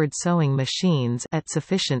treadle-powered sewing machines, at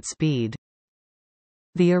sufficient speed.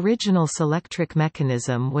 The original Selectric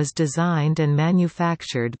mechanism was designed and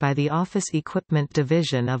manufactured by the Office Equipment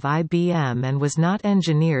Division of IBM and was not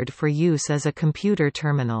engineered for use as a computer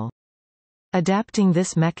terminal. Adapting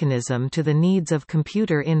this mechanism to the needs of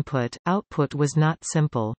computer input-output was not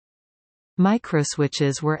simple.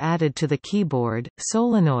 Microswitches were added to the keyboard,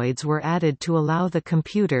 solenoids were added to allow the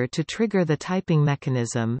computer to trigger the typing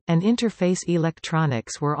mechanism, and interface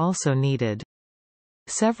electronics were also needed.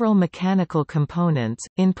 Several mechanical components,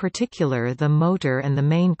 in particular the motor and the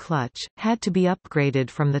main clutch, had to be upgraded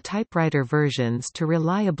from the typewriter versions to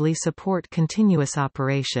reliably support continuous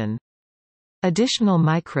operation. Additional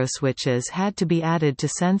microswitches had to be added to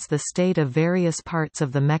sense the state of various parts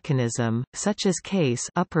of the mechanism, such as case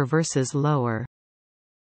upper versus lower.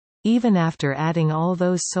 Even after adding all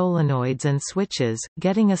those solenoids and switches,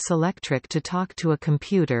 getting a Selectric to talk to a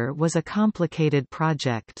computer was a complicated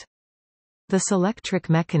project. The Selectric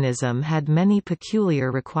mechanism had many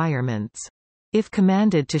peculiar requirements. If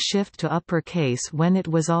commanded to shift to uppercase when it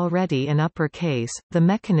was already in uppercase, the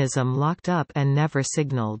mechanism locked up and never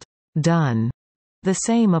signaled, "Done." The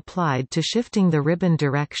same applied to shifting the ribbon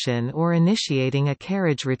direction or initiating a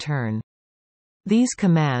carriage return. These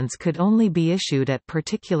commands could only be issued at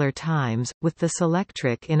particular times, with the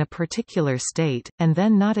Selectric in a particular state, and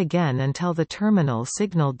then not again until the terminal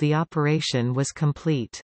signaled the operation was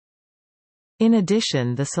complete. In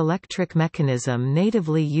addition, the Selectric mechanism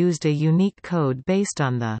natively used a unique code based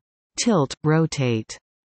on the tilt, rotate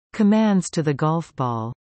commands to the golf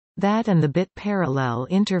ball. That and the bit parallel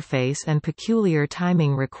interface and peculiar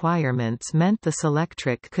timing requirements meant the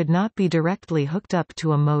Selectric could not be directly hooked up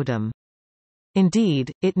to a modem.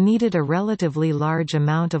 Indeed, it needed a relatively large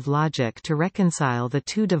amount of logic to reconcile the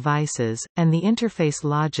two devices, and the interface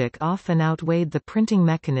logic often outweighed the printing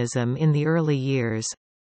mechanism in the early years.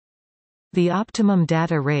 The optimum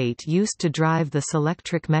data rate used to drive the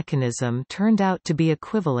Selectric mechanism turned out to be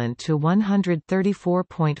equivalent to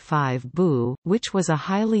 134.5 Bu, which was a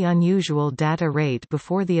highly unusual data rate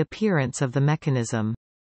before the appearance of the mechanism.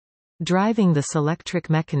 Driving the Selectric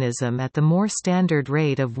mechanism at the more standard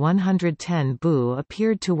rate of 110 Bu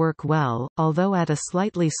appeared to work well, although at a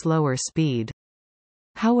slightly slower speed.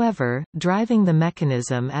 However, driving the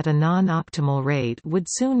mechanism at a non-optimal rate would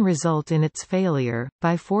soon result in its failure,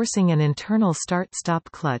 by forcing an internal start-stop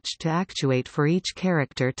clutch to actuate for each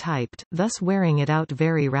character typed, thus wearing it out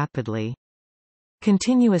very rapidly.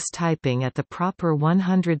 Continuous typing at the proper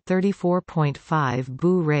 134.5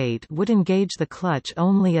 Bu rate would engage the clutch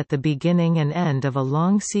only at the beginning and end of a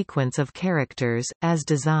long sequence of characters, as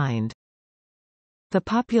designed. The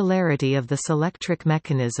popularity of the Selectric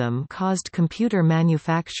mechanism caused computer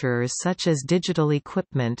manufacturers such as Digital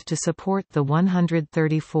Equipment to support the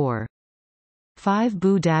 134.5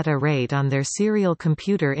 Bu data rate on their serial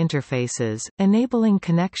computer interfaces, enabling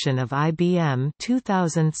connection of IBM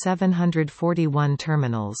 2741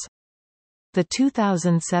 terminals. The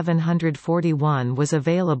 2741 was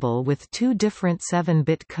available with two different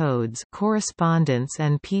 7-bit codes, correspondence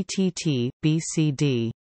and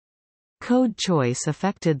PTT/BCD. Code choice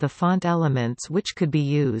affected the font elements which could be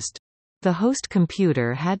used. The host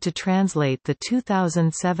computer had to translate the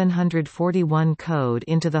 2741 code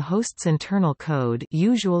into the host's internal code,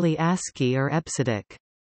 usually ASCII or EBCDIC.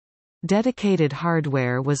 Dedicated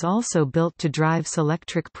hardware was also built to drive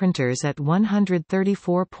Selectric printers at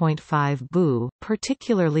 134.5 Bu.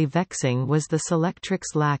 Particularly vexing was the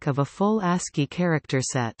Selectric's lack of a full ASCII character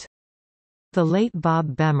set. The late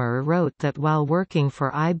Bob Bemer wrote that while working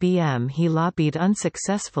for IBM he lobbied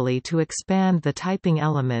unsuccessfully to expand the typing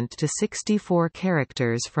element to 64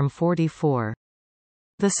 characters from 44.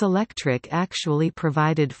 The Selectric actually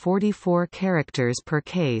provided 44 characters per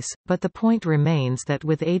case, but the point remains that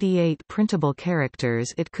with 88 printable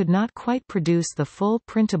characters it could not quite produce the full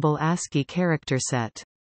printable ASCII character set.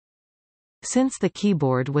 Since the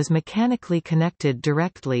keyboard was mechanically connected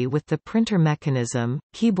directly with the printer mechanism,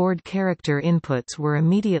 keyboard character inputs were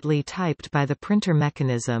immediately typed by the printer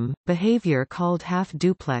mechanism, behavior called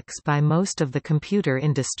half-duplex by most of the computer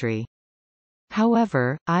industry.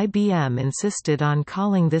 However, IBM insisted on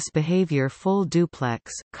calling this behavior full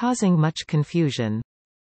duplex, causing much confusion.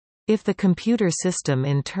 If the computer system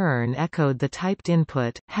in turn echoed the typed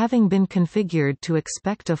input, having been configured to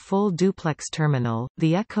expect a full duplex terminal,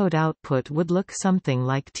 the echoed output would look something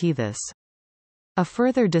like this. A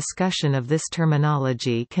further discussion of this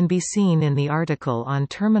terminology can be seen in the article on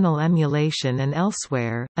terminal emulation and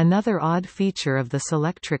elsewhere. Another odd feature of the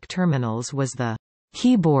Selectric terminals was the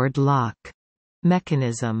keyboard lock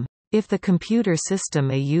mechanism. If the computer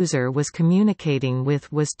system a user was communicating with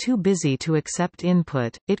was too busy to accept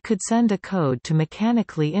input, it could send a code to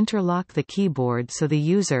mechanically interlock the keyboard so the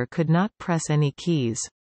user could not press any keys.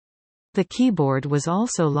 The keyboard was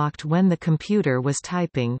also locked when the computer was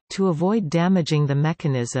typing, to avoid damaging the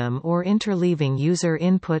mechanism or interleaving user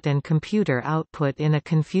input and computer output in a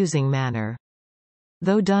confusing manner.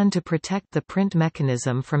 Though done to protect the print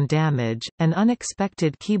mechanism from damage, an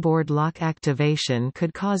unexpected keyboard lock activation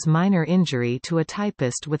could cause minor injury to a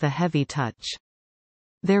typist with a heavy touch.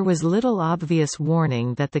 There was little obvious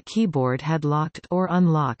warning that the keyboard had locked or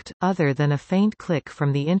unlocked, other than a faint click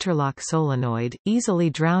from the interlock solenoid, easily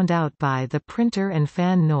drowned out by the printer and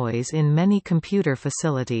fan noise in many computer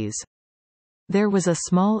facilities. There was a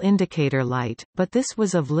small indicator light, but this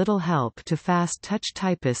was of little help to fast-touch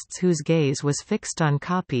typists whose gaze was fixed on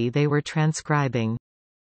copy they were transcribing.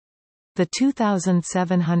 The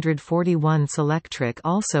 2741 Selectric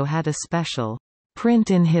also had a special print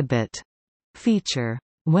inhibit feature.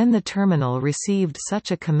 When the terminal received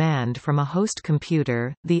such a command from a host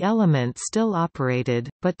computer, the element still operated,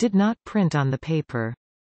 but did not print on the paper.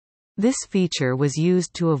 This feature was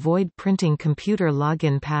used to avoid printing computer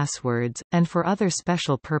login passwords, and for other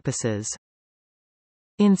special purposes.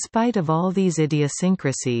 In spite of all these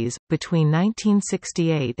idiosyncrasies, between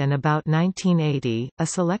 1968 and about 1980, a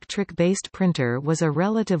Selectric-based printer was a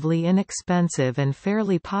relatively inexpensive and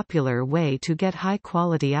fairly popular way to get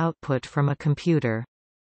high-quality output from a computer.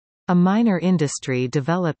 A minor industry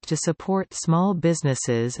developed to support small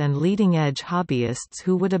businesses and leading-edge hobbyists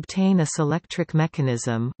who would obtain a Selectric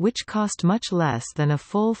mechanism, which cost much less than a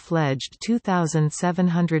full-fledged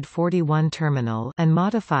 2741 terminal, and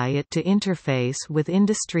modify it to interface with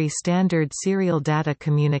industry-standard serial data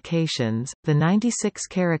communications. The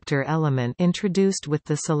 96-character element introduced with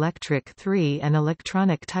the Selectric III and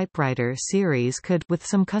electronic typewriter series could, with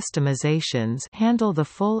some customizations, handle the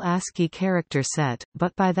full ASCII character set,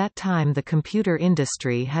 but by that time the computer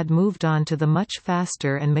industry had moved on to the much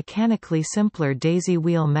faster and mechanically simpler daisy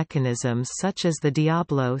wheel mechanisms such as the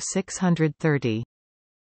Diablo 630.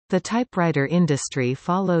 The typewriter industry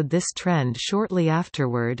followed this trend shortly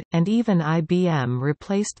afterward, and even IBM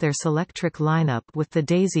replaced their Selectric lineup with the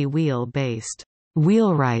Daisy wheel-based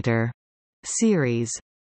Wheelwriter series.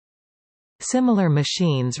 Similar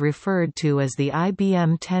machines referred to as the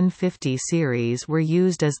IBM 1050 series were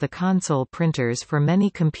used as the console printers for many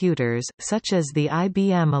computers, such as the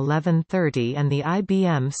IBM 1130 and the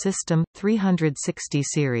IBM System 360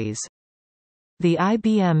 series. The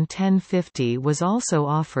IBM 1050 was also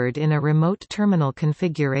offered in a remote terminal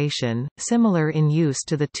configuration, similar in use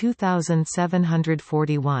to the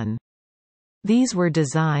 2741. These were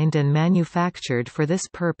designed and manufactured for this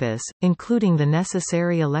purpose, including the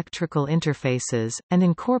necessary electrical interfaces, and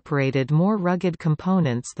incorporated more rugged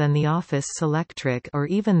components than the Office Selectric or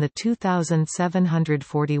even the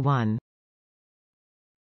 2741.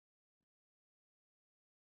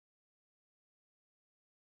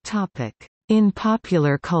 In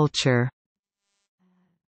popular culture.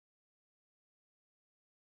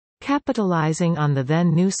 Capitalizing on the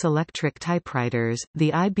then-new Selectric typewriters,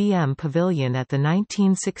 the IBM Pavilion at the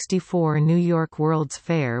 1964 New York World's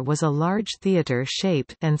Fair was a large theater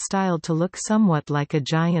shaped and styled to look somewhat like a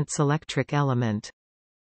giant Selectric element.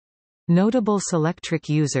 Notable Selectric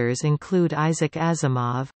users include Isaac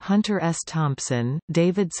Asimov, Hunter S. Thompson,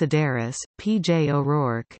 David Sedaris, P. J.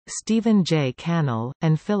 O'Rourke, Stephen J. Cannell,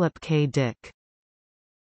 and Philip K. Dick.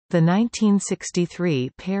 The 1963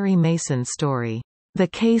 Perry Mason story, The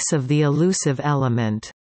Case of the Elusive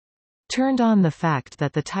Element, turned on the fact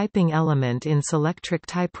that the typing element in Selectric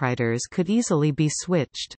typewriters could easily be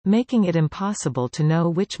switched, making it impossible to know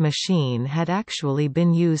which machine had actually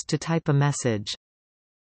been used to type a message.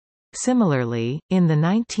 Similarly, in the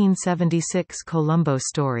 1976 Columbo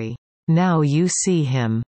story, Now You See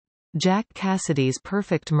Him, Jack Cassidy's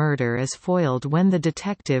perfect murder is foiled when the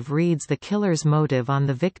detective reads the killer's motive on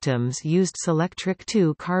the victim's used Selectric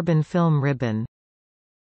II carbon film ribbon.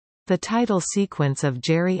 The title sequence of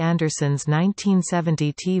Jerry Anderson's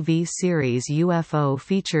 1970 TV series UFO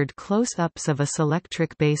featured close-ups of a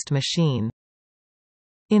Selectric-based machine.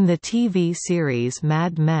 In the TV series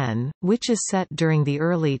Mad Men, which is set during the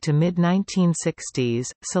early to mid-1960s,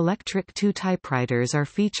 Selectric II typewriters are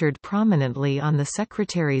featured prominently on the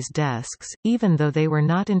secretaries' desks, even though they were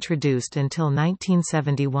not introduced until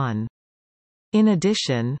 1971. In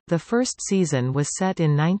addition, the first season was set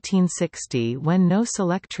in 1960 when no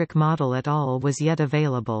Selectric model at all was yet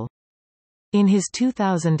available. In his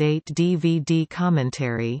 2008 DVD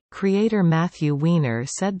commentary, creator Matthew Weiner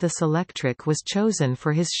said the Selectric was chosen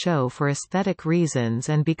for his show for aesthetic reasons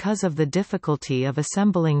and because of the difficulty of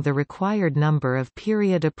assembling the required number of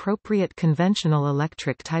period-appropriate conventional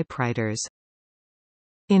electric typewriters.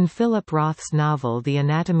 In Philip Roth's novel The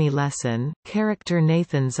Anatomy Lesson, character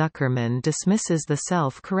Nathan Zuckerman dismisses the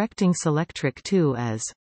self-correcting Selectric II as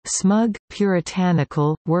smug,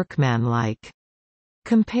 puritanical, workmanlike,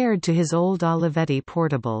 compared to his old Olivetti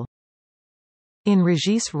portable. In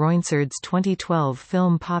Regis Roinsard's 2012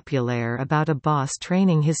 film Populaire about a boss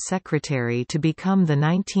training his secretary to become the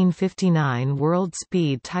 1959 world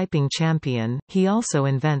speed typing champion, he also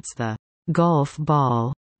invents the golf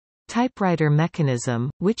ball typewriter mechanism,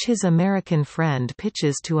 which his American friend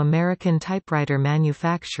pitches to American typewriter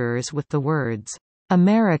manufacturers with the words,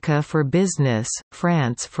 "America for business,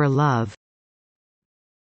 France for love."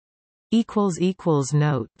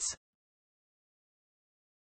 Notes